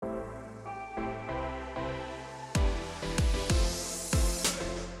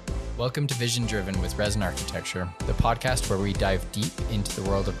Welcome to Vision Driven with Resin Architecture, the podcast where we dive deep into the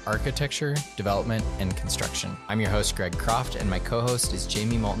world of architecture, development, and construction. I'm your host, Greg Croft, and my co-host is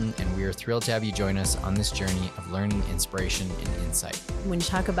Jamie Moulton, and we are thrilled to have you join us on this journey of learning, inspiration, and insight. When you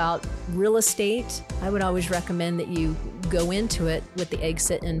talk about real estate, I would always recommend that you go into it with the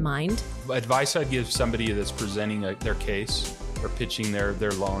exit in mind. Advice I'd give somebody that's presenting their case or pitching their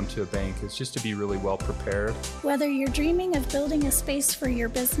loan to a bank is just to be really well prepared. Whether you're dreaming of building a space for your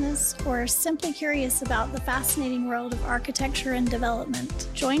business or simply curious about the fascinating world of architecture and development,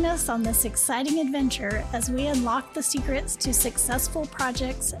 join us on this exciting adventure as we unlock the secrets to successful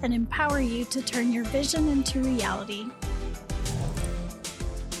projects and empower you to turn your vision into reality.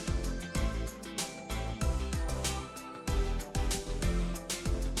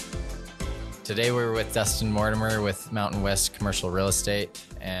 Today we're with Dustin Mortimer with Mountain West Commercial Real Estate,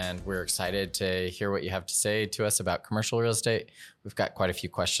 and we're excited to hear what you have to say to us about commercial real estate. We've got quite a few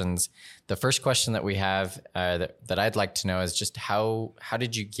questions. The first question that we have that I'd like to know is just how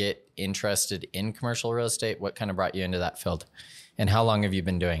did you get interested in commercial real estate? What kind of brought you into that field? And how long have you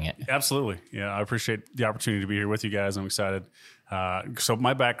been doing it? Absolutely. Yeah, I appreciate the opportunity to be here with you guys. I'm excited. So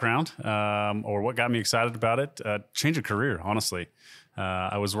my background, or what got me excited about it, change of career, honestly.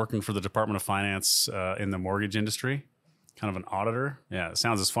 I was working for the Department of Finance in the mortgage industry, kind of an auditor. Yeah, it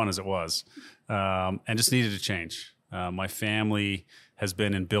sounds as fun as it was, and just needed to change. My family has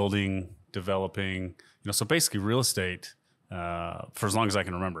been in building, developing, so basically real estate for as long as I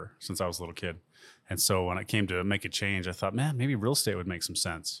can remember, since I was a little kid. And so when I came to make a change, I thought, man, maybe real estate would make some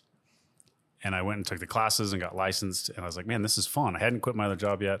sense. And I went and took the classes and got licensed. And I was like, man, this is fun. I hadn't quit my other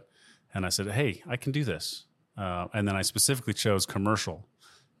job yet. And I said, hey, I can do this. And then I specifically chose commercial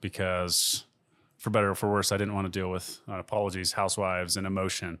because, for better or for worse, I didn't want to deal with, apologies, housewives and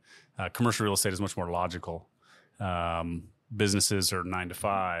emotion. Commercial real estate is much more logical. Businesses are 9 to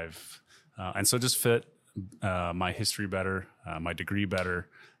 5. And so it just fit my history better, my degree better.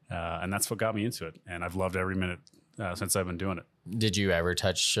 And that's what got me into it. And I've loved every minute since I've been doing it. Did you ever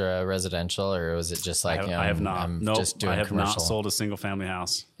touch residential, or was it just like, I have not. Nope, just doing I have commercial? Not sold a single family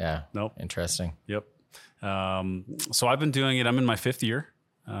house. Yeah. Nope. Interesting. Yep. So I've been doing it. I'm in my 5th year.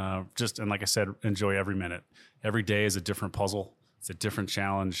 And like I said, enjoy every minute. Every day is a different puzzle. It's a different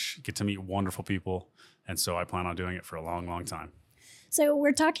challenge. You get to meet wonderful people. And so I plan on doing it for a long, long time. So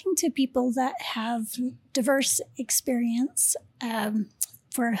we're talking to people that have diverse experience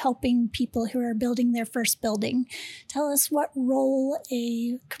for helping people who are building their first building. Tell us what role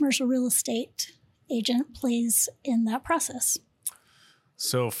a commercial real estate agent plays in that process.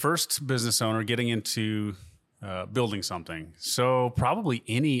 So first business owner getting into building something. So probably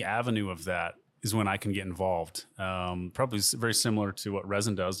any avenue of that is when I can get involved. Probably very similar to what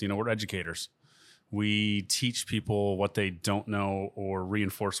Resin does. We're educators. We teach people what they don't know or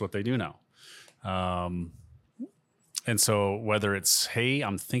reinforce what they do know. And so whether it's, hey,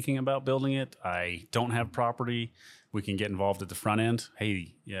 I'm thinking about building it, I don't have property, we can get involved at the front end.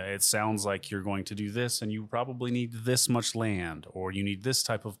 Hey, yeah, it sounds like you're going to do this and you probably need this much land or you need this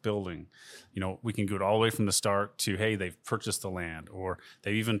type of building. We can go all the way from the start to, hey, they've purchased the land or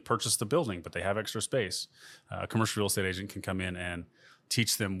they've even purchased the building, but they have extra space. A commercial real estate agent can come in and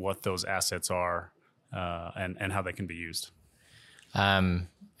teach them what those assets are and how they can be used.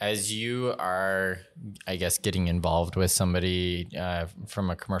 As you are, I guess, getting involved with somebody from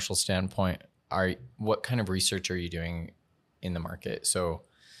a commercial standpoint, what kind of research are you doing in the market? So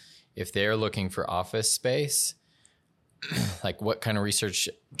if they're looking for office space, like what kind of research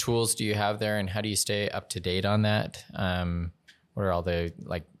tools do you have there and how do you stay up to date on that? What are all the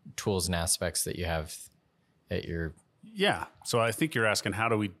tools and aspects that you have at your... Yeah. So I think you're asking, how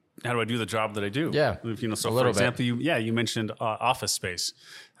do I do the job that I do? Yeah. So for example, you mentioned office space.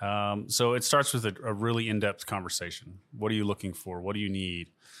 So it starts with a really in-depth conversation. What are you looking for? What do you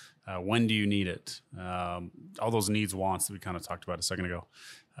need? When do you need it? All those needs, wants that we kind of talked about a second ago.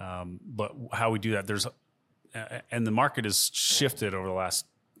 But how we do that, and the market has shifted over the last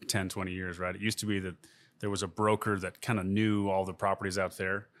 10, 20 years, right? It used to be that there was a broker that kind of knew all the properties out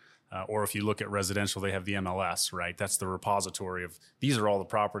there. Or if you look at residential, they have the MLS, right? That's the repository of these are all the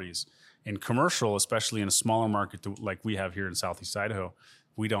properties. In commercial, especially in a smaller market like we have here in Southeast Idaho,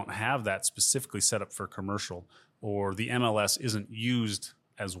 we don't have that specifically set up for commercial, or the MLS isn't used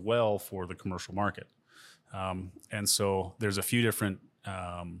as well for the commercial market. And so there's a few different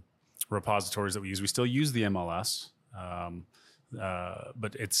repositories that we use. We still use the MLS,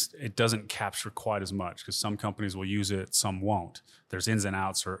 but it doesn't capture quite as much because some companies will use it, some won't. There's ins and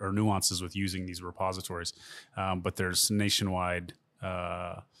outs or nuances with using these repositories, but there's nationwide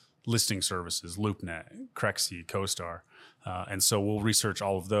listing services, LoopNet, Crexi, CoStar. And so we'll research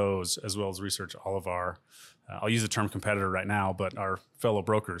all of those as well as research all of our, I'll use the term competitor right now, but our fellow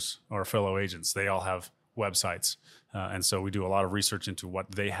brokers or fellow agents, they all have websites. And so we do a lot of research into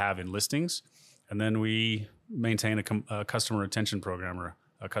what they have in listings. And then we maintain a customer retention program or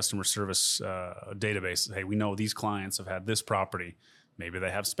a customer service database. Hey, we know these clients have had this property. Maybe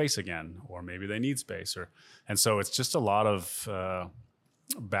they have space again, or maybe they need space. And so it's just a lot of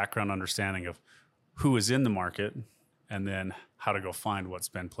background understanding of who is in the market and then how to go find what's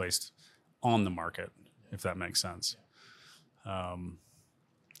been placed on the market, if that makes sense.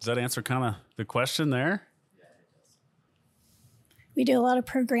 Does that answer kind of the question there? We do a lot of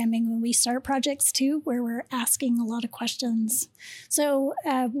programming when we start projects too, where we're asking a lot of questions. So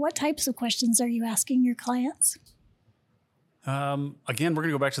what types of questions are you asking your clients? Again, we're going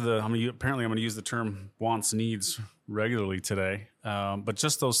to go back to apparently I'm going to use the term wants, needs regularly today. But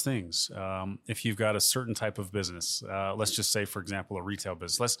just those things. If you've got a certain type of business, let's just say, for example, a retail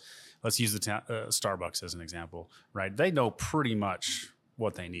business, let's use the Starbucks as an example, right? They know pretty much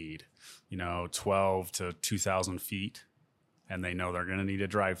what they need, 12 to 2,000 feet. And they know they're going to need a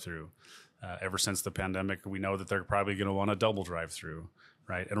drive-through. Ever since the pandemic, we know that they're probably going to want a double drive-through,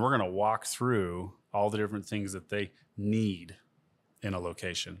 right? And we're going to walk through all the different things that they need in a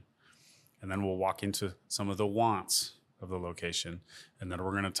location. And then we'll walk into some of the wants of the location. And then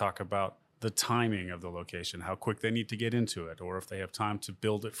we're going to talk about the timing of the location, how quick they need to get into it, or if they have time to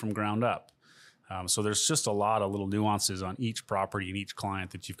build it from ground up. So there's just a lot of little nuances on each property and each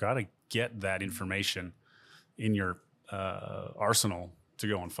client that you've got to get that information in your arsenal to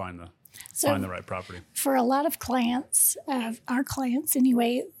go and find the right property. For a lot of clients, our clients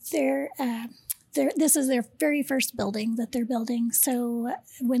anyway, this is their very first building that they're building. So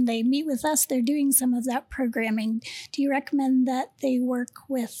when they meet with us, they're doing some of that programming. Do you recommend that they work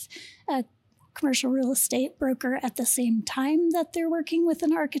with a commercial real estate broker at the same time that they're working with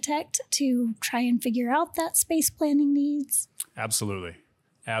an architect to try and figure out that space planning needs? Absolutely.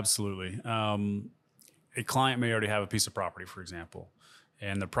 A client may already have a piece of property, for example,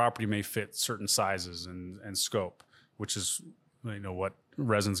 and the property may fit certain sizes and scope, which is what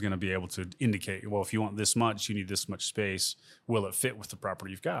resin's going to be able to indicate. Well, if you want this much, you need this much space. Will it fit with the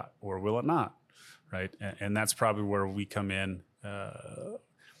property you've got, or will it not? Right, and that's probably where we come in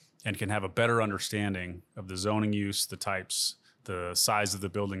and can have a better understanding of the zoning use, the types, the size of the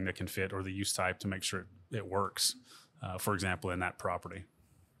building that can fit, or the use type to make sure it works. For example, in that property.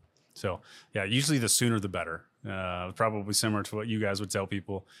 So, yeah, usually the sooner the better. Probably similar to what you guys would tell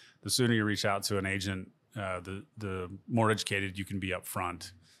people. The sooner you reach out to an agent, the more educated you can be up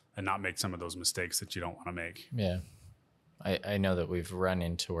front and not make some of those mistakes that you don't want to make. Yeah. I know that we've run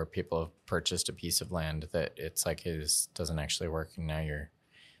into where people have purchased a piece of land that it's like it doesn't actually work, and now you're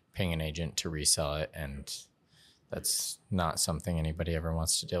paying an agent to resell it, and that's not something anybody ever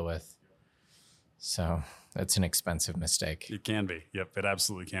wants to deal with. So that's an expensive mistake. It can be. Yep, it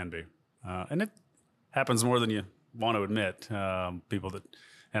absolutely can be. And it happens more than you want to admit. People that,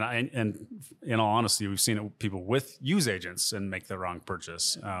 and in all honesty, we've seen it, people use agents and make the wrong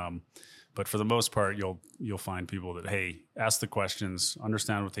purchase. But for the most part, you'll find people that, hey, ask the questions,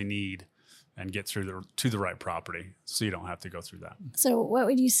 understand what they need, and get through to the right property, so you don't have to go through that. So what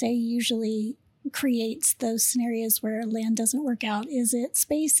would you say usually creates those scenarios where land doesn't work out? Is it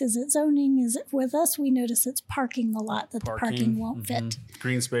space? Is it zoning? Is it, with us, we notice it's parking a lot, that the parking won't fit.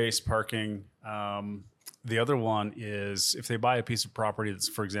 Green space, parking. The other one is if they buy a piece of property that's,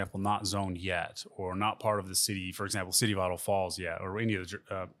 for example, not zoned yet, or not part of the city, for example, City of Idle Falls yet, or any of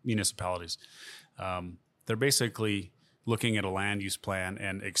the municipalities. They're basically looking at a land use plan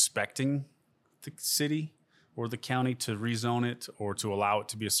and expecting the city or the county to rezone it or to allow it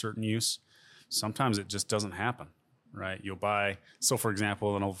to be a certain use. Sometimes it just doesn't happen, right? You'll buy, so for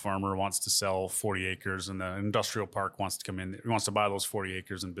example, an old farmer wants to sell 40 acres and the industrial park wants to come in. He wants to buy those 40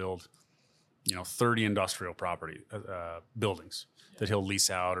 acres and build, 30 industrial property buildings that he'll lease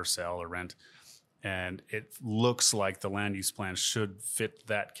out or sell or rent. And it looks like the land use plan should fit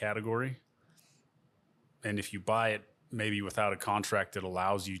that category. And if you buy it maybe without a contract that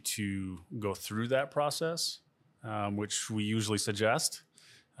allows you to go through that process, which we usually suggest,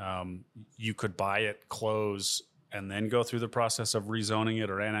 you could buy it, close, and then go through the process of rezoning it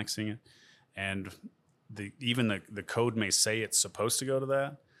or annexing it. And even the code may say it's supposed to go to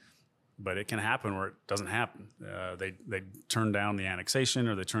that, but it can happen where it doesn't happen. They turn down the annexation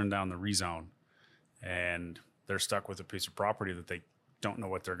or they turn down the rezone, and they're stuck with a piece of property that they don't know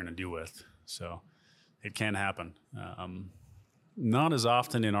what they're going to do with. So it can happen. Not as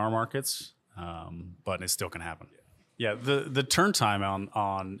often in our markets, but it still can happen. Yeah, the turn time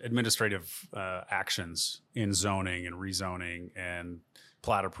on administrative actions in zoning and rezoning and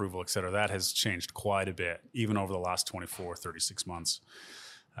plat approval, et cetera, that has changed quite a bit, even over the last 24, 36 months.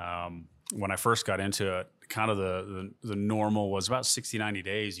 When I first got into it, kind of the normal was about 60, 90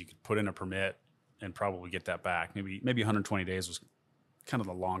 days. You could put in a permit and probably get that back. Maybe 120 days was kind of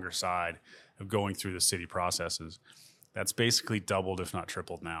the longer side of going through the city processes. That's basically doubled, if not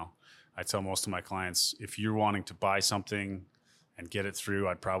tripled now. I tell most of my clients, if you're wanting to buy something and get it through,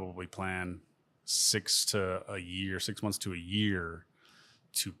 I'd probably plan 6 months to a year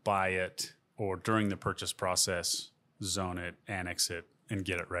to buy it, or during the purchase process, zone it, annex it, and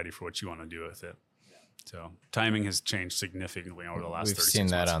get it ready for what you want to do with it. So timing has changed significantly over the last 36 months. We've seen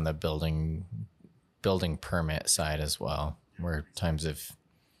that on the building permit side as well, where time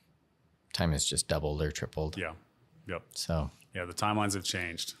has just doubled or tripled. Yeah. Yep. So yeah, the timelines have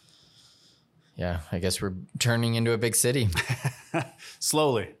changed. Yeah, I guess we're turning into a big city.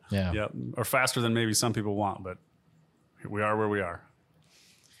 Slowly. Yeah. Yep. Or faster than maybe some people want, but we are where we are.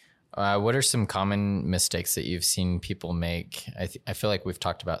 What are some common mistakes that you've seen people make? I feel like we've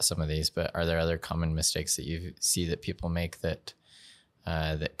talked about some of these, but are there other common mistakes that you see that people make that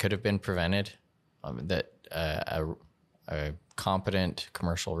could have been prevented, that a competent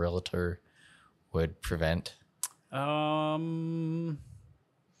commercial realtor would prevent?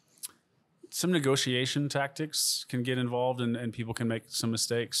 Some negotiation tactics can get involved, and people can make some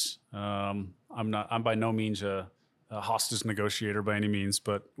mistakes. I'm by no means a hostage negotiator by any means,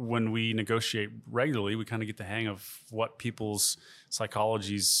 but when we negotiate regularly, we kind of get the hang of what people's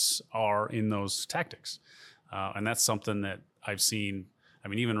psychologies are in those tactics. And that's something that I've seen. I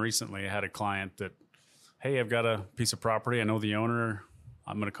mean, even recently I had a client that, hey, I've got a piece of property. I know the owner.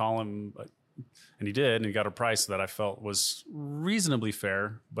 I'm going to call him. And he did, and he got a price that I felt was reasonably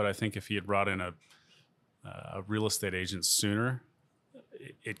fair. But I think if he had brought in a real estate agent sooner,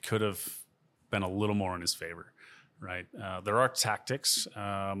 it could have been a little more in his favor, right? There are tactics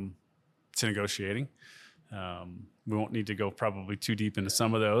to negotiating. We won't need to go probably too deep into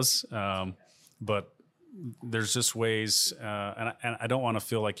some of those, but there's just ways, and I don't want to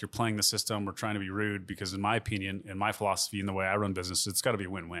feel like you're playing the system or trying to be rude, because in my opinion, in my philosophy, in the way I run business, it's got to be a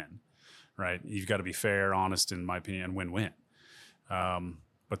win-win. Right, you've got to be fair, honest, in my opinion, and win-win.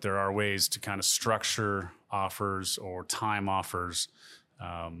 But there are ways to kind of structure offers or time offers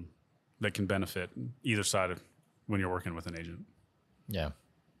that can benefit either side of when you're working with an agent. Yeah,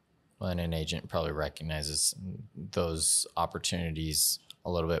 well, and an agent probably recognizes those opportunities a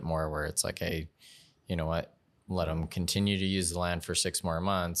little bit more, where it's like, hey, you know what? Let them continue to use the land for 6 more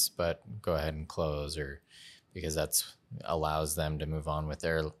months, but go ahead and close, or because that's allows them to move on with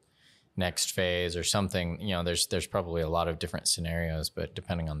their next phase or something. You know, there's probably a lot of different scenarios, but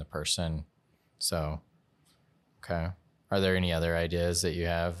depending on the person. So, okay. Are there any other ideas that you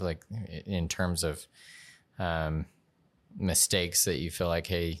have, like in terms of mistakes that you feel like,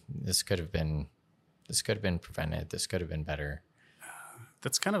 hey, this could have been prevented, this could have been better?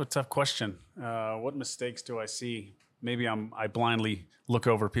 That's kind of a tough question. What mistakes do I see? Maybe I blindly look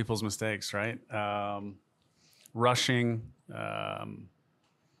over people's mistakes, right? Rushing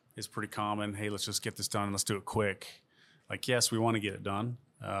is pretty common. Hey, let's just get this done and let's do it quick. Like, yes, we want to get it done,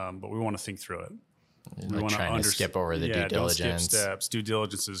 but we want to think through it. We want to skip over the due diligence. Don't skip steps. Due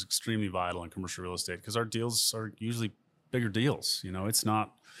diligence is extremely vital in commercial real estate because our deals are usually bigger deals. You know, it's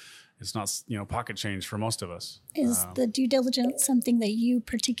not pocket change for most of us. Is the due diligence something that you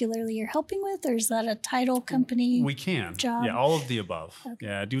particularly are helping with, or is that a title company? We can. Job? Yeah, all of the above. Okay.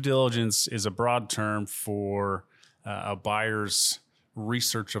 Yeah, due diligence is a broad term for a buyer's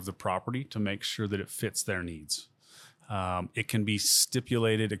research of the property to make sure that it fits their needs. It can be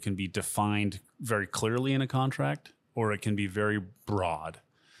stipulated, it can be defined very clearly in a contract, or it can be very broad.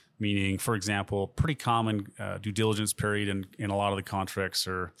 Meaning, for example, pretty common due diligence period in a lot of the contracts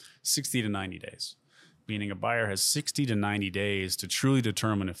are 60 to 90 days. Meaning a buyer has 60 to 90 days to truly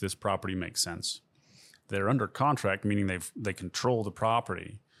determine if this property makes sense. They're under contract, meaning they control the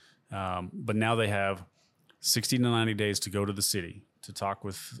property, but now they have 60 to 90 days to go to the city to talk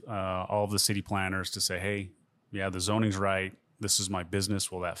with all of the city planners to say, hey, yeah, the zoning's right. This is my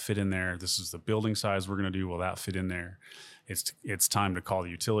business. Will that fit in there? This is the building size we're going to do. Will that fit in there? It's time to call the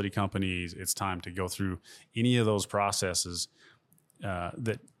utility companies. It's time to go through any of those processes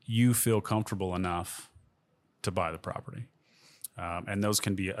that you feel comfortable enough to buy the property. And those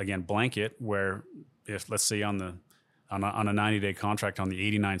can be, again, blanket, where if, let's say on a 90-day contract, on the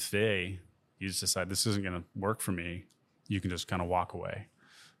 89th day, you just decide this isn't going to work for me, you can just kind of walk away.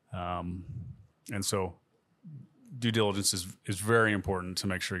 And so due diligence is very important to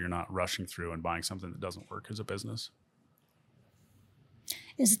make sure you're not rushing through and buying something that doesn't work as a business.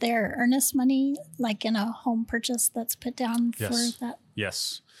 Is there earnest money, like in a home purchase, that's put down for that?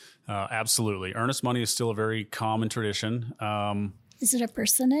 Yes, absolutely. Earnest money is still a very common tradition. Is it a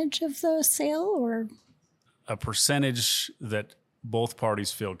percentage of the sale or? A percentage that both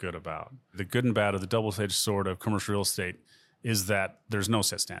parties feel good about. The good and bad of the double-edged sword of commercial real estate is that there's no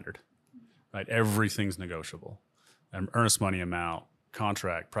set standard, right? Everything's negotiable. And earnest money amount,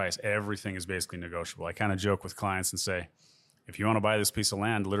 contract, price, everything is basically negotiable. I kind of joke with clients and say, if you want to buy this piece of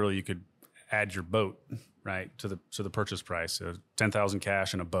land, literally you could add your boat, right, to the purchase price, $10,000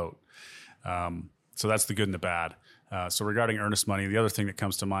 cash and a boat. So that's the good and the bad. So regarding earnest money, the other thing that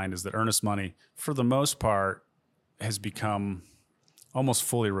comes to mind is that earnest money, for the most part, has become almost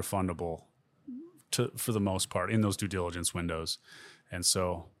fully refundable for the most part in those due diligence windows. And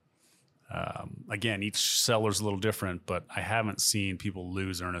so, again, each seller's a little different, but I haven't seen people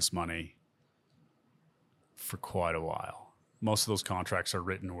lose earnest money for quite a while. Most of those contracts are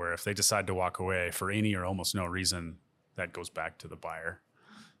written where if they decide to walk away for any or almost no reason, that goes back to the buyer.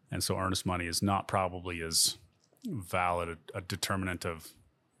 And so earnest money is not probably as valid a determinant of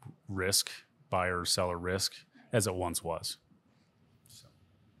risk, buyer or seller risk, as it once was.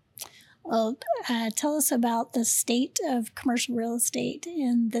 Well, tell us about the state of commercial real estate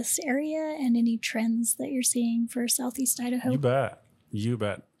in this area and any trends that you're seeing for Southeast Idaho. You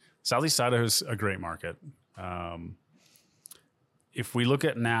bet. Southeast Idaho is a great market. If we look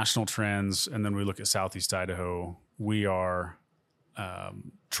at national trends and then we look at Southeast Idaho, we are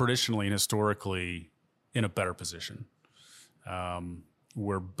traditionally and historically in a better position.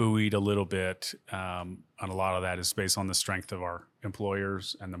 We're buoyed a little bit, and a lot of that is based on the strength of our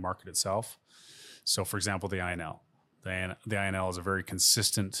employers and the market itself. So, for example, the INL. The INL is a very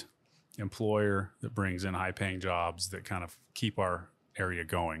consistent employer that brings in high-paying jobs that kind of keep our area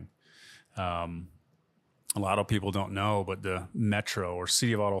going. A lot of people don't know, but the metro or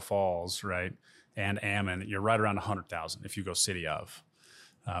city of Idaho Falls, right, and Ammon, you're right around 100,000 if you go city of.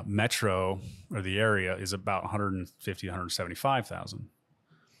 Metro, or the area, is about 150 to 175,000.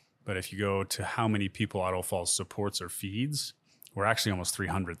 But if you go to how many people Idaho Falls supports or feeds, we're actually almost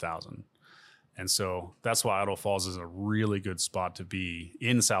 300,000. And so that's why Idaho Falls is a really good spot to be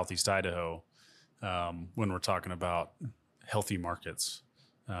in Southeast Idaho when we're talking about healthy markets.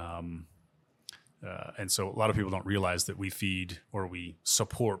 And so a lot of people don't realize that we feed or we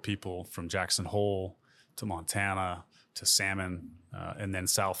support people from Jackson Hole to Montana to Salmon, and then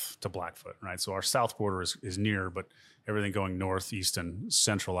south to Blackfoot, right? So our south border is near, but everything going north, east, and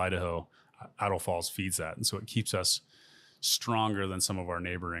central Idaho, Idaho Falls feeds that. And so it keeps us stronger than some of our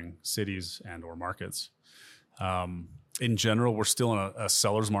neighboring cities and or markets. In general, we're still in a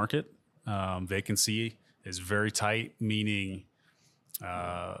seller's market. Vacancy is very tight, meaning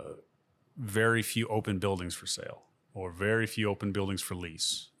very few open buildings for sale or very few open buildings for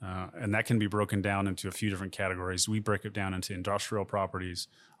lease. And that can be broken down into a few different categories. We break it down into industrial properties,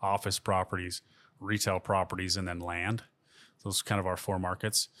 office properties, retail properties, and then land. Those are kind of our four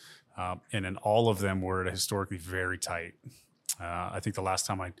markets. And in all of them, we're at historically very tight. I think the last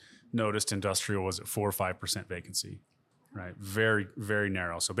time I noticed industrial was at 4 or 5% vacancy, right? Very, very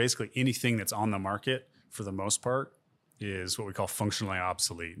narrow. So basically anything that's on the market for the most part is what we call functionally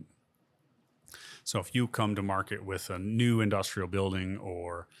obsolete. So if you come to market with a new industrial building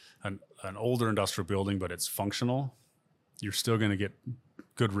or an older industrial building, but it's functional, you're still going to get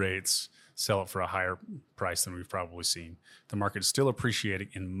good rates, sell it for a higher price than we've probably seen. The market is still appreciating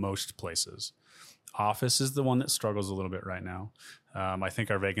in most places. Office is the one that struggles a little bit right now. I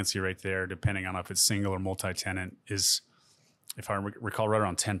think our vacancy rate there, depending on if it's single or multi-tenant, is, if I recall, right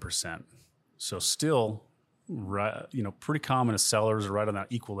around 10%. So still, right, pretty common as sellers are right on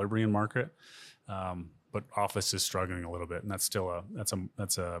that equilibrium market. But office is struggling a little bit, and that's still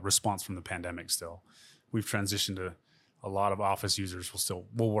that's a response from the pandemic. Still, we've transitioned to a lot of office users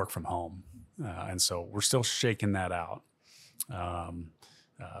will work from home, and so we're still shaking that out.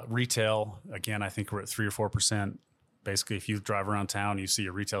 Retail, again, I think we're at 3 or 4%. Basically, if you drive around town, you see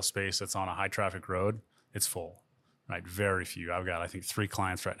a retail space that's on a high traffic road, it's full, right? Very few. I've got, I think, 3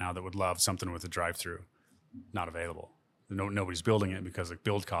 clients right now that would love something with a drive-through. Not available. Nobody's building it because of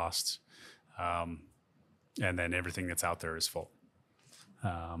build costs. And then everything that's out there is full.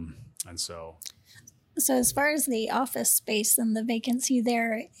 And so as far as the office space and the vacancy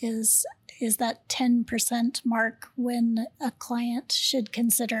there, is that 10% mark when a client should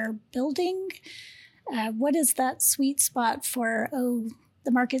consider building? What is that sweet spot for,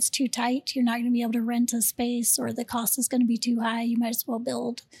 the market's too tight, you're not going to be able to rent a space, or the cost is going to be too high, you might as well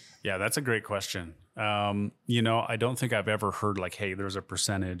build? Yeah, that's a great question. I don't think I've ever heard like, hey, there's a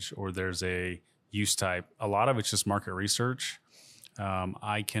percentage or there's a use type. A lot of it's just market research.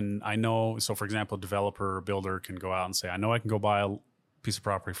 I know, so for example, a developer or builder can go out and say, I know I can go buy a piece of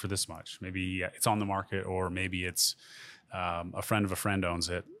property for this much. Maybe it's on the market, or maybe it's a friend of a friend owns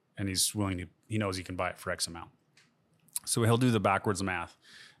it and he knows he can buy it for X amount. So he'll do the backwards math.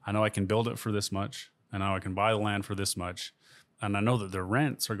 I know I can build it for this much. I know I can buy the land for this much. And I know that the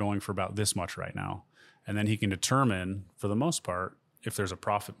rents are going for about this much right now. And then he can determine, for the most part, if there's a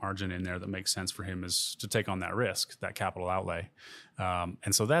profit margin in there that makes sense for him is to take on that risk, that capital outlay.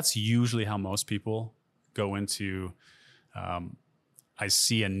 And so that's usually how most people go into, I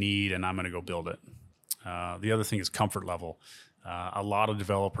see a need and I'm going to go build it. The other thing is comfort level. A lot of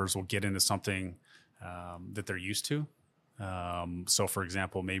developers will get into something that they're used to. So for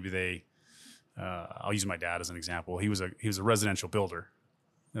example, maybe I'll use my dad as an example. He was a residential builder,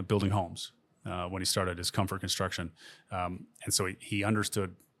 building homes. When he started his comfort construction. And so he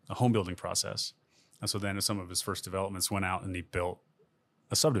understood the home building process. And so then some of his first developments went out and he built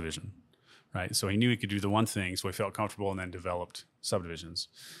a subdivision, right? So he knew he could do the one thing, so he felt comfortable and then developed subdivisions.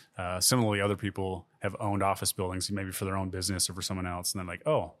 Similarly, other people have owned office buildings, maybe for their own business or for someone else. And then like,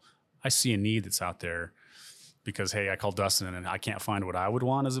 oh, I see a need that's out there because, hey, I called Dustin and I can't find what I would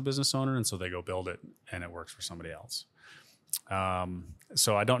want as a business owner. And so they go build it and it works for somebody else.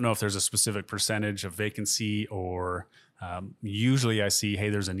 So I don't know if there's a specific percentage of vacancy or usually I see, hey,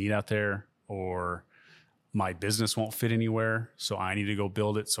 there's a need out there or my business won't fit anywhere. So I need to go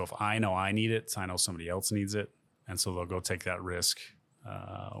build it. So if I know I need it, I know somebody else needs it. And so they'll go take that risk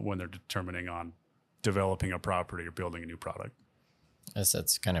when they're determining on developing a property or building a new product. Yes,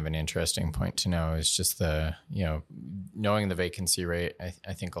 that's kind of an interesting point to know is just knowing the vacancy rate.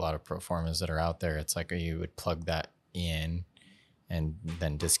 I think a lot of pro formas that are out there, it's like you would plug that in and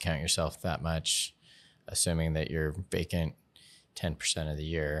then discount yourself that much, assuming that you're vacant 10% of the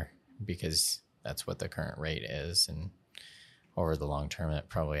year because that's what the current rate is. And over the long term, it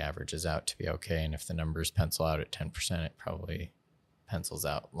probably averages out to be okay. And if the numbers pencil out at 10%, it probably pencils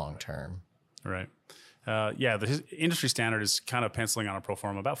out long term. Right. The industry standard is kind of penciling on a pro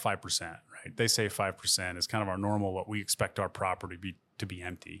forma about 5%, right? They say 5% is kind of our normal, what we expect our property to be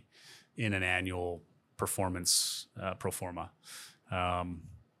empty in an annual performance pro forma.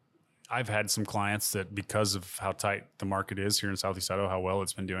 I've had some clients that because of how tight the market is here in Southeast Idaho, how well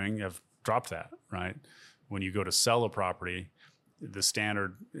it's been doing, have dropped that, right? When you go to sell a property, the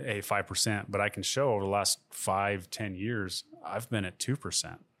standard, 5%, but I can show over the last 5-10 years, I've been at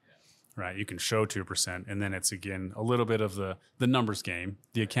 2%, right? You can show 2%, and then it's again, a little bit of the numbers game,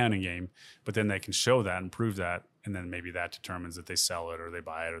 the accounting game, but then they can show that and prove that. And then maybe that determines that they sell it or they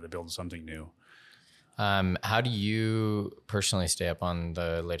buy it or they build something new. How do you personally stay up on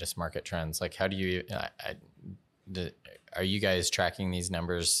the latest market trends? Like, how do you, are you guys tracking these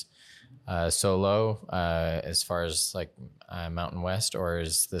numbers solo as far as like Mountain West, or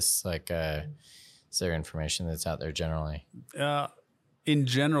is this like, is there information that's out there generally? In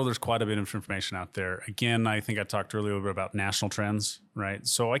general, there's quite a bit of information out there. Again, I think I talked earlier a little bit about national trends, right?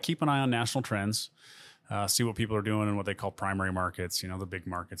 So I keep an eye on national trends. See what people are doing in what they call primary markets, the big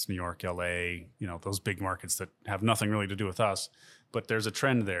markets, New York, LA, those big markets that have nothing really to do with us, but there's a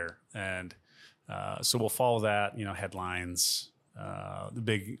trend there. And so we'll follow that, headlines, the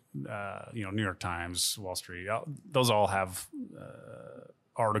big, New York Times, Wall Street, those all have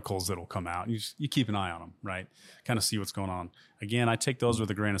articles that'll come out. You keep an eye on them, right? Kind of see what's going on. Again, I take those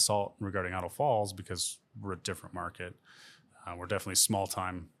with a grain of salt regarding Idaho Falls because we're a different market. We're definitely small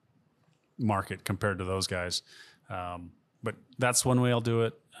time market compared to those guys. But that's one way I'll do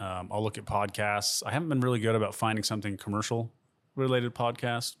it. I'll look at podcasts. I haven't been really good about finding something commercial related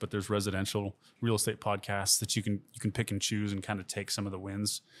podcast, but there's residential real estate podcasts that you can pick and choose and kind of take some of the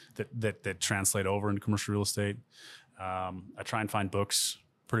wins that translate over into commercial real estate. I try and find books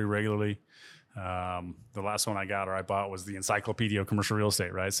pretty regularly. The last one I bought was the Encyclopedia of Commercial Real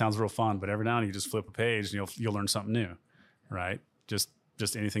Estate, right? It sounds real fun, but every now and then you just flip a page and you'll learn something new, right? Just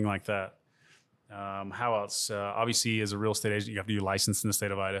anything like that. How else? Obviously, as a real estate agent, you have to be licensed in the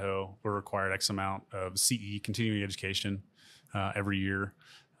state of Idaho. We're required X amount of CE, continuing education, every year.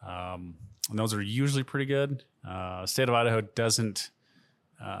 And those are usually pretty good. State of Idaho doesn't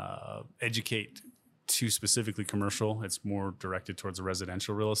educate too specifically commercial. It's more directed towards the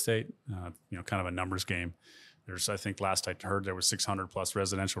residential real estate, kind of a numbers game. There's, I think last I heard, there were 600 plus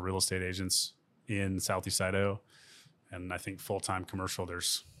residential real estate agents in Southeast Idaho. And I think full-time commercial,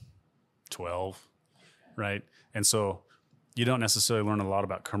 there's 12, right? And so you don't necessarily learn a lot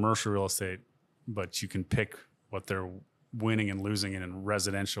about commercial real estate, but you can pick what they're winning and losing in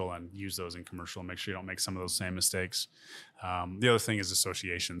residential and use those in commercial and make sure you don't make some of those same mistakes. The other thing is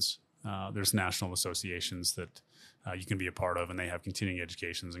associations. There's national associations that you can be a part of, and they have continuing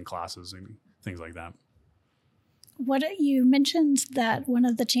educations and classes and things like that. What you mentioned that one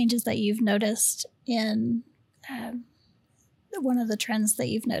of the changes that you've noticed in one of the trends that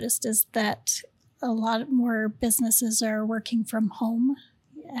you've noticed is that a lot more businesses are working from home.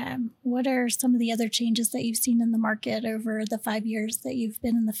 What are some of the other changes that you've seen in the market over the 5 years that you've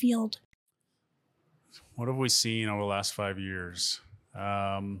been in the field? What have we seen over the last 5 years?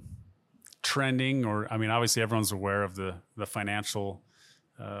 Trending, obviously everyone's aware of the financial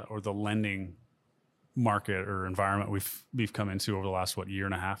or the lending market or environment we've come into over the last year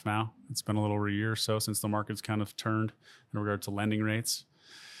and a half now. It's been a little over a year or so since the market's kind of turned in regard to lending rates.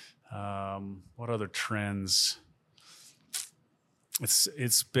 What other trends?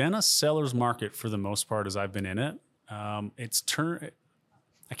 It's been a seller's market for the most part as I've been in it. I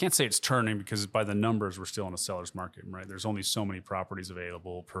can't say it's turning because by the numbers we're still in a seller's market, right? There's only so many properties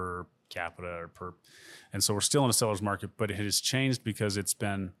available per capita and so we're still in a seller's market, but it has changed because it's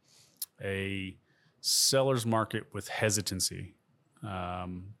been a seller's market with hesitancy.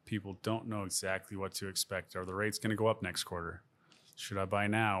 People don't know exactly what to expect. Are the rates going to go up next quarter? Should I buy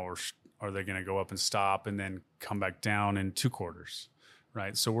now, or are they going to go up and stop and then come back down in 2 quarters,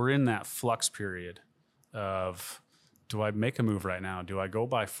 right? So we're in that flux period of, do I make a move right now? Do I go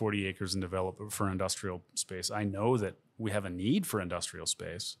buy 40 acres and develop it for industrial space? I know that we have a need for industrial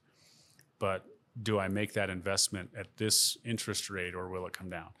space, but do I make that investment at this interest rate, or will it come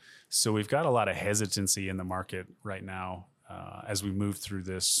down? So we've got a lot of hesitancy in the market right now as we move through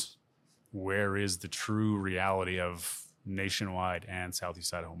this. Where is the true reality of nationwide and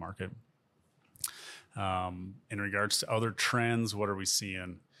Southeast Idaho market? In regards to other trends, what are we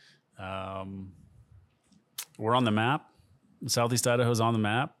seeing? We're on the map. Southeast Idaho is on the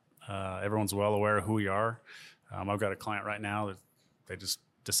map. Everyone's well aware of who we are. I've got a client right now that they just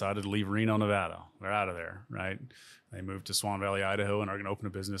decided to leave Reno, Nevada. They're out of there, right? They moved to Swan Valley, Idaho, and are going to open a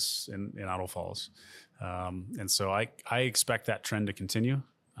business in Idaho Falls. And so I expect that trend to continue.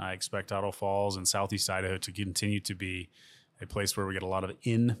 I expect Idaho Falls and Southeast Idaho to continue to be a place where we get a lot of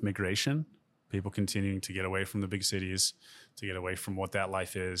in-migration, people continuing to get away from the big cities, to get away from what that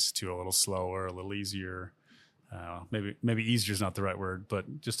life is, to a little slower, a little easier. Maybe easier is not the right word,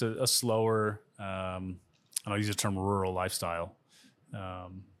 but just a slower, and I'll use the term rural lifestyle.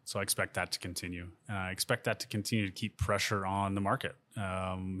 So I expect that to continue. And I expect that to continue to keep pressure on the market,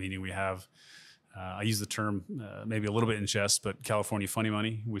 meaning we have, I use the term maybe a little bit in jest, but California funny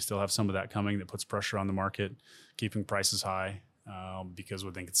money. We still have some of that coming that puts pressure on the market, keeping prices high because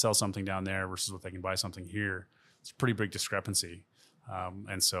what they can sell something down there versus what they can buy something here. It's a pretty big discrepancy.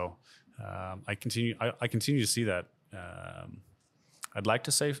 And so I continue to see that. I'd like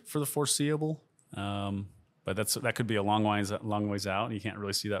to say for the foreseeable, but that could be a long ways out. You can't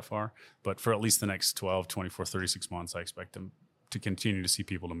really see that far. But for at least the next 12, 24, 36 months, I expect them to continue to see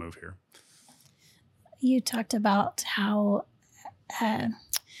people to move here. You talked about how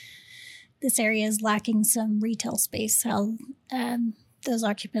this area is lacking some retail space, how those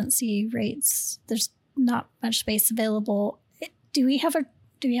occupancy rates, there's not much space available. Do we have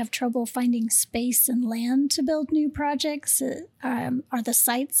trouble finding space and land to build new projects? Are the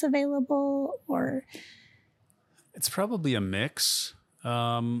sites available, or? It's probably a mix.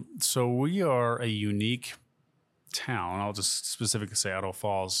 So we are a unique town. I'll just specifically say Idaho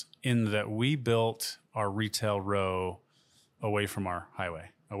Falls, in that we built our retail row away from our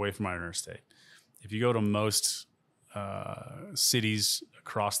highway, away from our interstate. If you go to most cities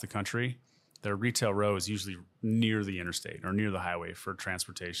across the country, their retail row is usually near the interstate or near the highway for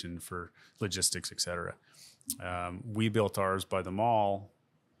transportation, for logistics, et cetera. We built ours by the mall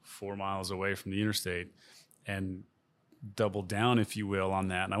 4 miles away from the interstate and doubled down, if you will, on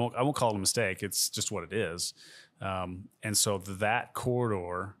that. And I won't call it a mistake. It's just what it is. And so that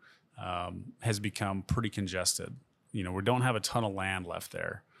corridor has become pretty congested. We don't have a ton of land left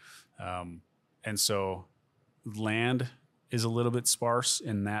there. And so land is a little bit sparse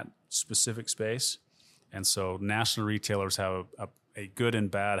in that specific space. And so national retailers have a good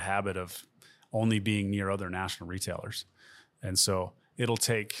and bad habit of only being near other national retailers. And so it'll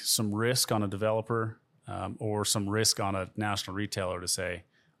take some risk on a developer or some risk on a national retailer to say,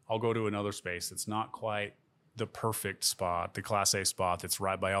 I'll go to another space that's not quite the perfect spot, the Class A spot that's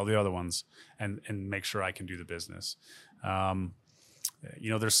right by all the other ones, and make sure I can do the business.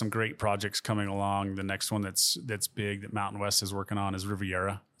 There's some great projects coming along. The next one that's big that Mountain West is working on is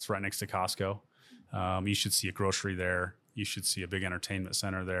Riviera. It's right next to Costco. You should see a grocery there. You should see a big entertainment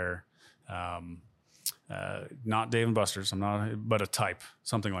center there. Not Dave & Buster's, but a type,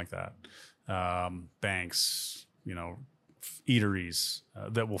 something like that. Banks, eateries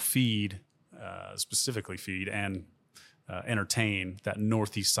that will feed specifically feed and entertain that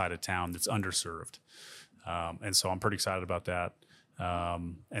northeast side of town that's underserved. And so I'm pretty excited about that.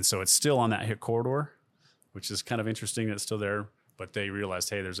 And so it's still on that hit corridor, which is kind of interesting that it's still there. But they realized,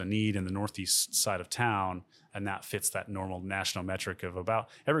 hey, there's a need in the northeast side of town, and that fits that normal national metric of about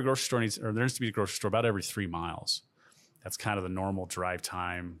every grocery store there needs to be a grocery store about every 3 miles. That's kind of the normal drive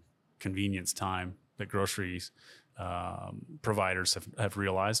time, convenience time that groceries providers have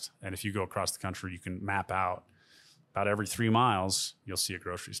realized. And if you go across the country, you can map out about every 3 miles, you'll see a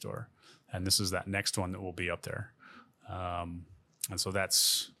grocery store. And this is that next one that will be up there. And so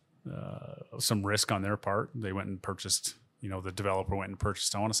that's some risk on their part. They went and purchased, the developer went and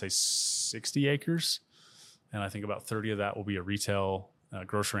purchased, I want to say 60 acres. And I think about 30 of that will be a retail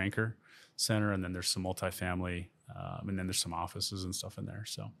grocery anchor center. And then there's some multifamily, and then there's some offices and stuff in there.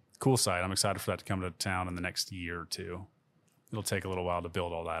 So cool site. I'm excited for that to come to town in the next year or two. It'll take a little while to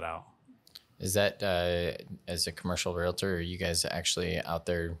build all that out. Is that, as a commercial realtor, are you guys actually out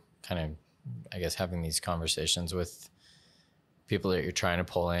there kind of, I guess, having these conversations with people that you're trying to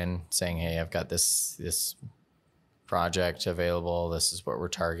pull in, saying, hey, I've got this project available. This is what we're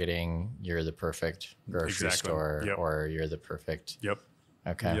targeting. You're the perfect grocery store, or you're the perfect. Yep.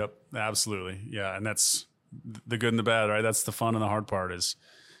 Okay. Yep. Absolutely. Yeah. And that's the good and the bad, right? That's the fun and the hard part is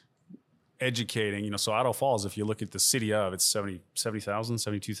educating, so Idaho Falls, if you look at the city of, it's 70,000,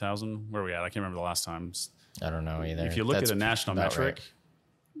 72,000. Where are we at? I can't remember the last time. I don't know either. If you look at a national metric,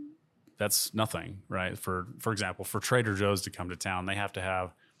 that's nothing, right? For example, for Trader Joe's to come to town, they have to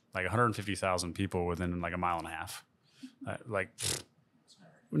have like 150,000 people within like a mile and a half.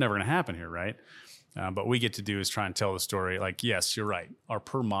 Never going to happen here, right? But we get to do is try and tell the story. Like, yes, you're right. Our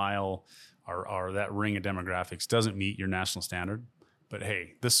per mile, our that ring of demographics doesn't meet your national standard. But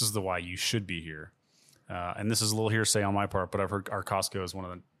hey, this is the why you should be here. And this is a little hearsay on my part, but I've heard our Costco is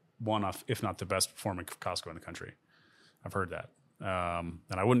one of, if not the best performing Costco in the country. I've heard that.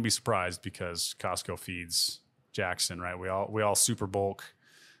 And I wouldn't be surprised because Costco feeds Jackson, right? We all super bulk.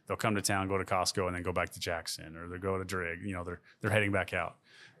 They'll come to town, go to Costco, and then go back to Jackson, or they go to Drigg. They're heading back out.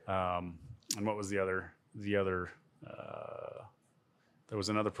 And what was the other? There was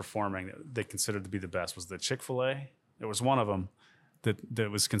another performing that they considered to be the best. Was the Chick-fil-A? It was one of them that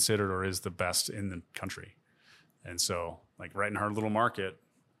was considered or is the best in the country. And so, like right in our little market,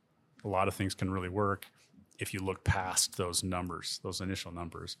 a lot of things can really work if you look past those numbers, those initial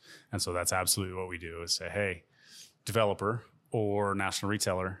numbers. And so that's absolutely what we do is say, hey, developer or national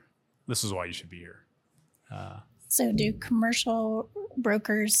retailer, this is why you should be here. So do commercial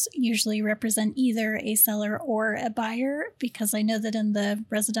brokers usually represent either a seller or a buyer? Because I know that in the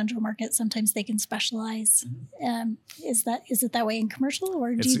residential market, sometimes they can specialize. Is it that way in commercial,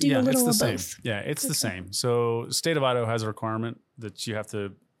 or do you do a little of both? Yeah, it's the same. So state of Idaho has a requirement that you have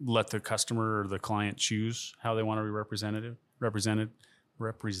to let the customer or the client choose how they want to be represented.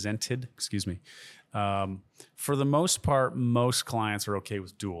 Excuse me. For the most part, most clients are okay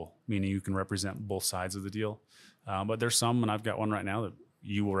with dual, meaning you can represent both sides of the deal. But there's some, and I've got one right now that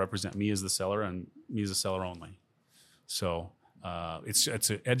you will represent me as the seller and me as a seller only. So it's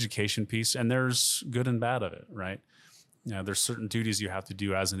an education piece, and there's good and bad of it, right? There's certain duties you have to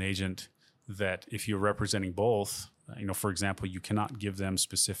do as an agent that if you're representing both, for example, you cannot give them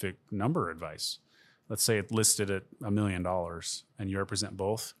specific number advice. Let's say it's listed at $1 million and you represent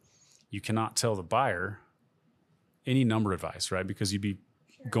both. You cannot tell the buyer any number advice, right? Because you'd be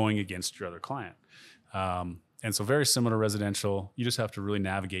going against your other client. And so very similar to residential, you just have to really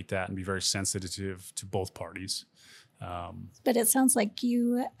navigate that and be very sensitive to both parties. But it sounds like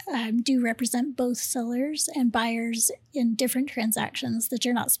you do represent both sellers and buyers in different transactions, that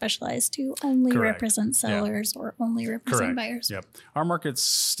you're not specialized to only represent sellers or only represent buyers. Yep. Our market's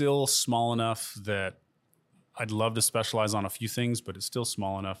still small enough that I'd love to specialize on a few things, but it's still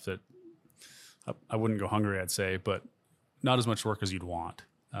small enough that I wouldn't go hungry, I'd say, but not as much work as you'd want.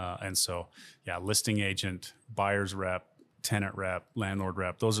 And so, listing agent, buyer's rep, tenant rep, landlord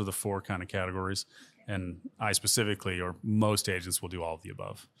rep, those are the 4 kind of categories. And I specifically, or most agents will do all of the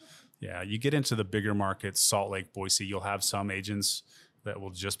above. Yeah, you get into the bigger markets, Salt Lake, Boise, you'll have some agents that will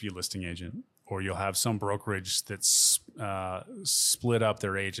just be a listing agent, or you'll have some brokerage that's split up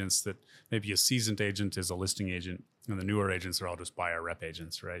their agents, that maybe a seasoned agent is a listing agent, and the newer agents are all just buyer rep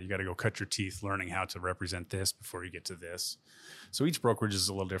agents, right? You got to go cut your teeth learning how to represent this before you get to this. So each brokerage is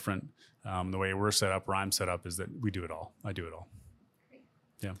a little different. The way we're set up, or I'm set up, is that we do it all. I do it all.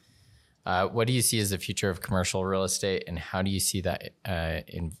 Yeah. What do you see as the future of commercial real estate, and how do you see that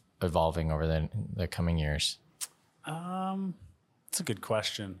evolving over the coming years? That's a good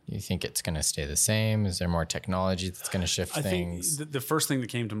question. Do you think it's going to stay the same? Is there more technology that's going to shift I things? think the first thing that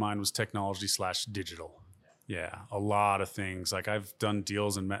came to mind was technology / digital. Yeah, a lot of things. Like I've done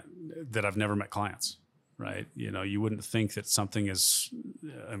deals and that I've never met clients, right? You wouldn't think that something as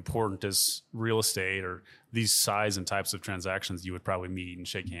important as real estate or these size and types of transactions you would probably meet and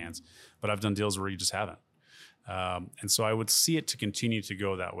shake hands. But I've done deals where you just haven't. And so I would see it to continue to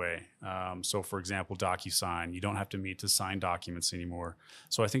go that way. So for example, DocuSign, you don't have to meet to sign documents anymore.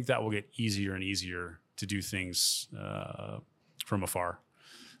 So I think that will get easier and easier to do things from afar.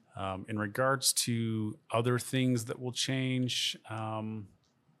 In regards to other things that will change, I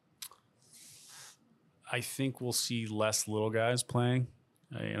think we'll see less little guys playing.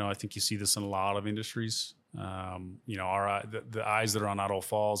 I think you see this in a lot of industries. The eyes that are on Idaho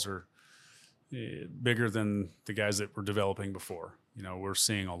Falls are bigger than the guys that were developing before. We're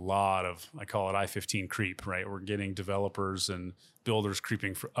seeing a lot of, I call it I-15 creep, right? We're getting developers and builders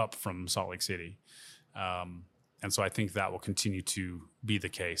creeping up from Salt Lake City. And so I think that will continue to be the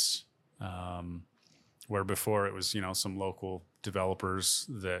case. Where before it was, some local developers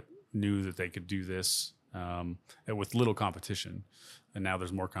that knew that they could do this with little competition. And now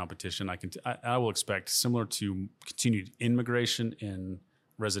there's more competition. I will expect, similar to continued immigration in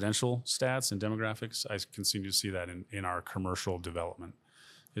residential stats and demographics, I continue to see that in our commercial development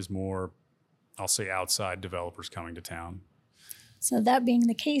is more, I'll say, outside developers coming to town. So that being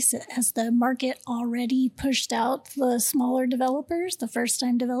the case, has the market already pushed out the smaller developers, the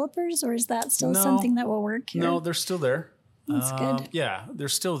first-time developers, or is that still something that will work here? No, they're still there. That's good. Yeah, they're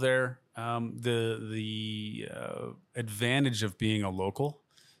still there. The advantage of being a local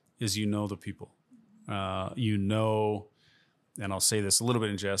is the people. And I'll say this a little bit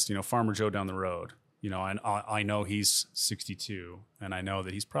in jest, Farmer Joe down the road, and I know he's 62 and I know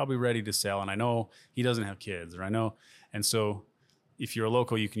that he's probably ready to sell and I know he doesn't have kids and so if you're a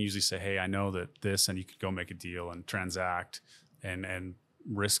local, you can usually say, hey, I know that this, and you could go make a deal and transact and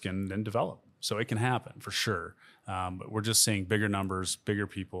risk and then develop. So it can happen for sure. But we're just seeing bigger numbers, bigger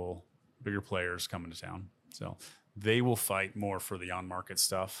people, bigger players coming to town. So they will fight more for the on-market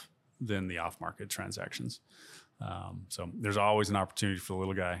stuff than the off-market transactions. So there's always an opportunity for the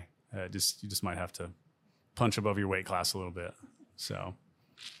little guy. You just might have to punch above your weight class a little bit. So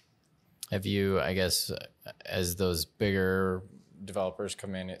have you, I guess, as those bigger developers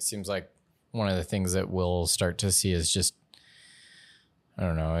come in, it seems like one of the things that we'll start to see is just, I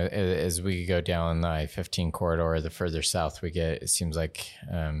don't know, as we go down the I-15 corridor, the further south we get, it seems like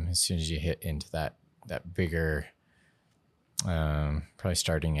as soon as you hit into that bigger, probably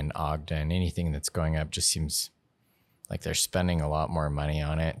starting in Ogden, anything that's going up just seems like they're spending a lot more money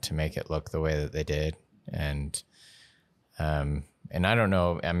on it to make it look the way that they did. And I don't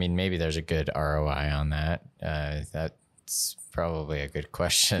know, I mean, maybe there's a good ROI on that. That's probably a good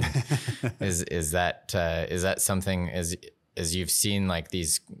question. Is that something as you've seen like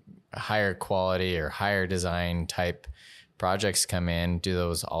these higher quality or higher design type projects come in, do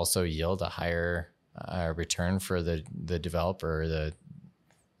those also yield a higher return for the developer or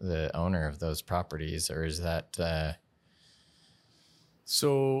the owner of those properties, or is that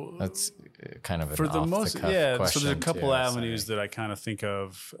so that's kind of an for the most question so there's a couple too, avenues that I kind of think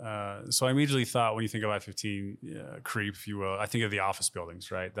of. So I immediately thought, when you think of I-15 creep, if you will, I think of the office buildings,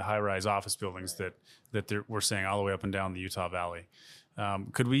 right? The high-rise office buildings that we're saying all the way up and down the Utah Valley.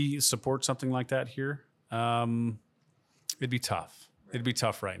 Could we support something like that here? It'd be tough. It'd be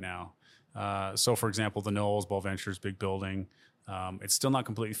tough right now. So for example, the Knowles Ball Ventures big building, it's still not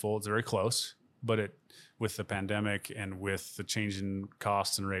completely full. It's very close, but with the pandemic and with the change in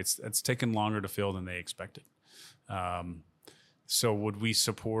costs and rates, it's taken longer to fill than they expected. So would we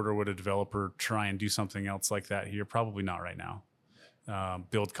support, or would a developer try and do something else like that here? Probably not right now.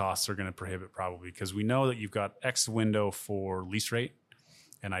 Build costs are going to prohibit probably, because we know that you've got X window for lease rate,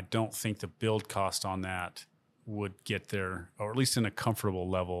 and I don't think the build cost on that would get there, or at least in a comfortable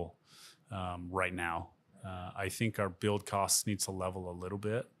level right now. I think our build costs needs to level a little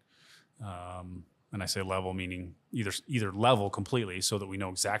bit. And I say level meaning either level completely so that we know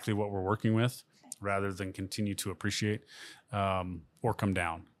exactly what we're working with rather than continue to appreciate, or come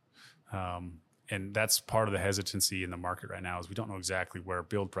down. And that's part of the hesitancy in the market right now, is we don't know exactly where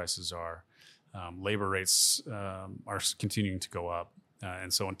build prices are. Labor rates are continuing to go up.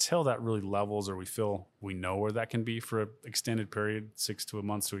 And so until that really levels, or we feel we know where that can be for an extended period, 6 to a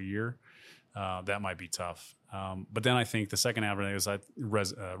month to a year, that might be tough. But then I think the second avenue is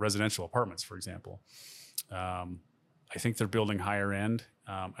residential apartments, for example. I think they're building higher end.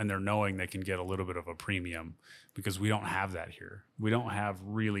 and they're knowing they can get a little bit of a premium because we don't have that here. We don't have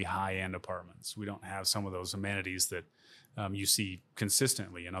really high-end apartments. We don't have some of those amenities that you see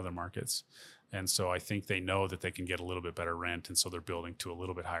consistently in other markets. And so I think they know that they can get a little bit better rent, and so they're building to a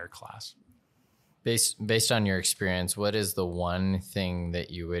little bit higher class. Based on your experience, what is the one thing that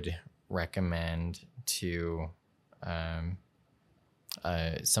you would recommend to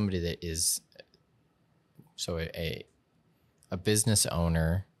somebody that is a business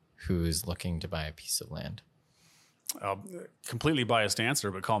owner who's looking to buy a piece of land? Completely biased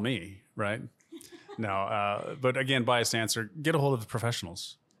answer, but call me, right? No, but again, biased answer, get a hold of the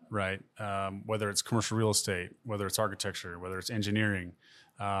professionals, right? Whether it's commercial real estate, whether it's architecture, whether it's engineering,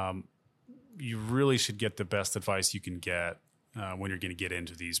 you really should get the best advice you can get when you're going to get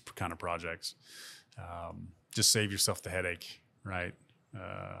into these kind of projects. Just save yourself the headache, right?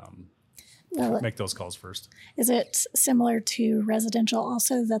 Make those calls first. Is it similar to residential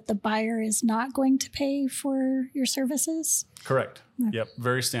also that the buyer is not going to pay for your services? Correct. Okay. Yep.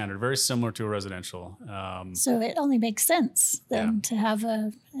 Very standard, very similar to a residential. So it only makes sense then to have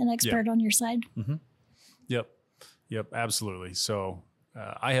an expert on your side. Mm-hmm. Yep. Absolutely. So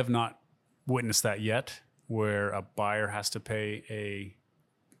I have not witnessed that yet, where a buyer has to pay a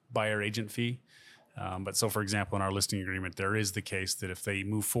buyer agent fee. But so, for example, in our listing agreement, there is the case that if they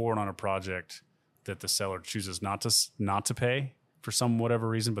move forward on a project that the seller chooses not to pay for some whatever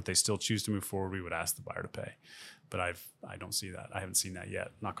reason, but they still choose to move forward, we would ask the buyer to pay. But I don't see that. I haven't seen that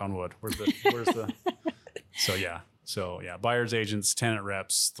yet. Knock on wood. Where's the? So buyers agents, tenant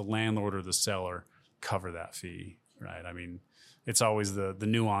reps, the landlord or the seller cover that fee, right? I mean, it's always the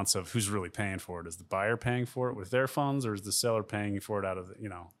nuance of who's really paying for it. Is the buyer paying for it with their funds, or is the seller paying for it out of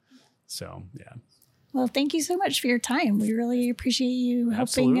So yeah. Well, thank you so much for your time. We really appreciate you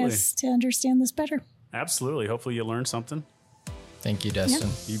helping us to understand this better. Absolutely. Hopefully you learned something. Thank you, Dustin.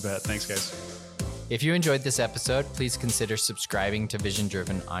 You bet. Thanks, guys. If you enjoyed this episode, please consider subscribing to Vision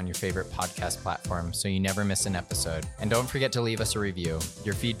Driven on your favorite podcast platform so you never miss an episode. And don't forget to leave us a review.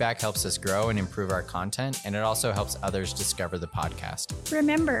 Your feedback helps us grow and improve our content, and it also helps others discover the podcast.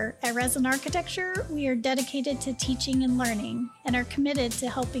 Remember, at Resin Architecture, we are dedicated to teaching and learning and are committed to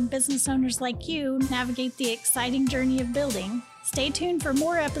helping business owners like you navigate the exciting journey of building. Stay tuned for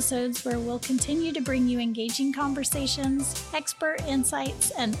more episodes where we'll continue to bring you engaging conversations, expert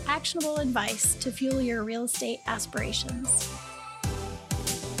insights, and actionable advice to fuel your real estate aspirations.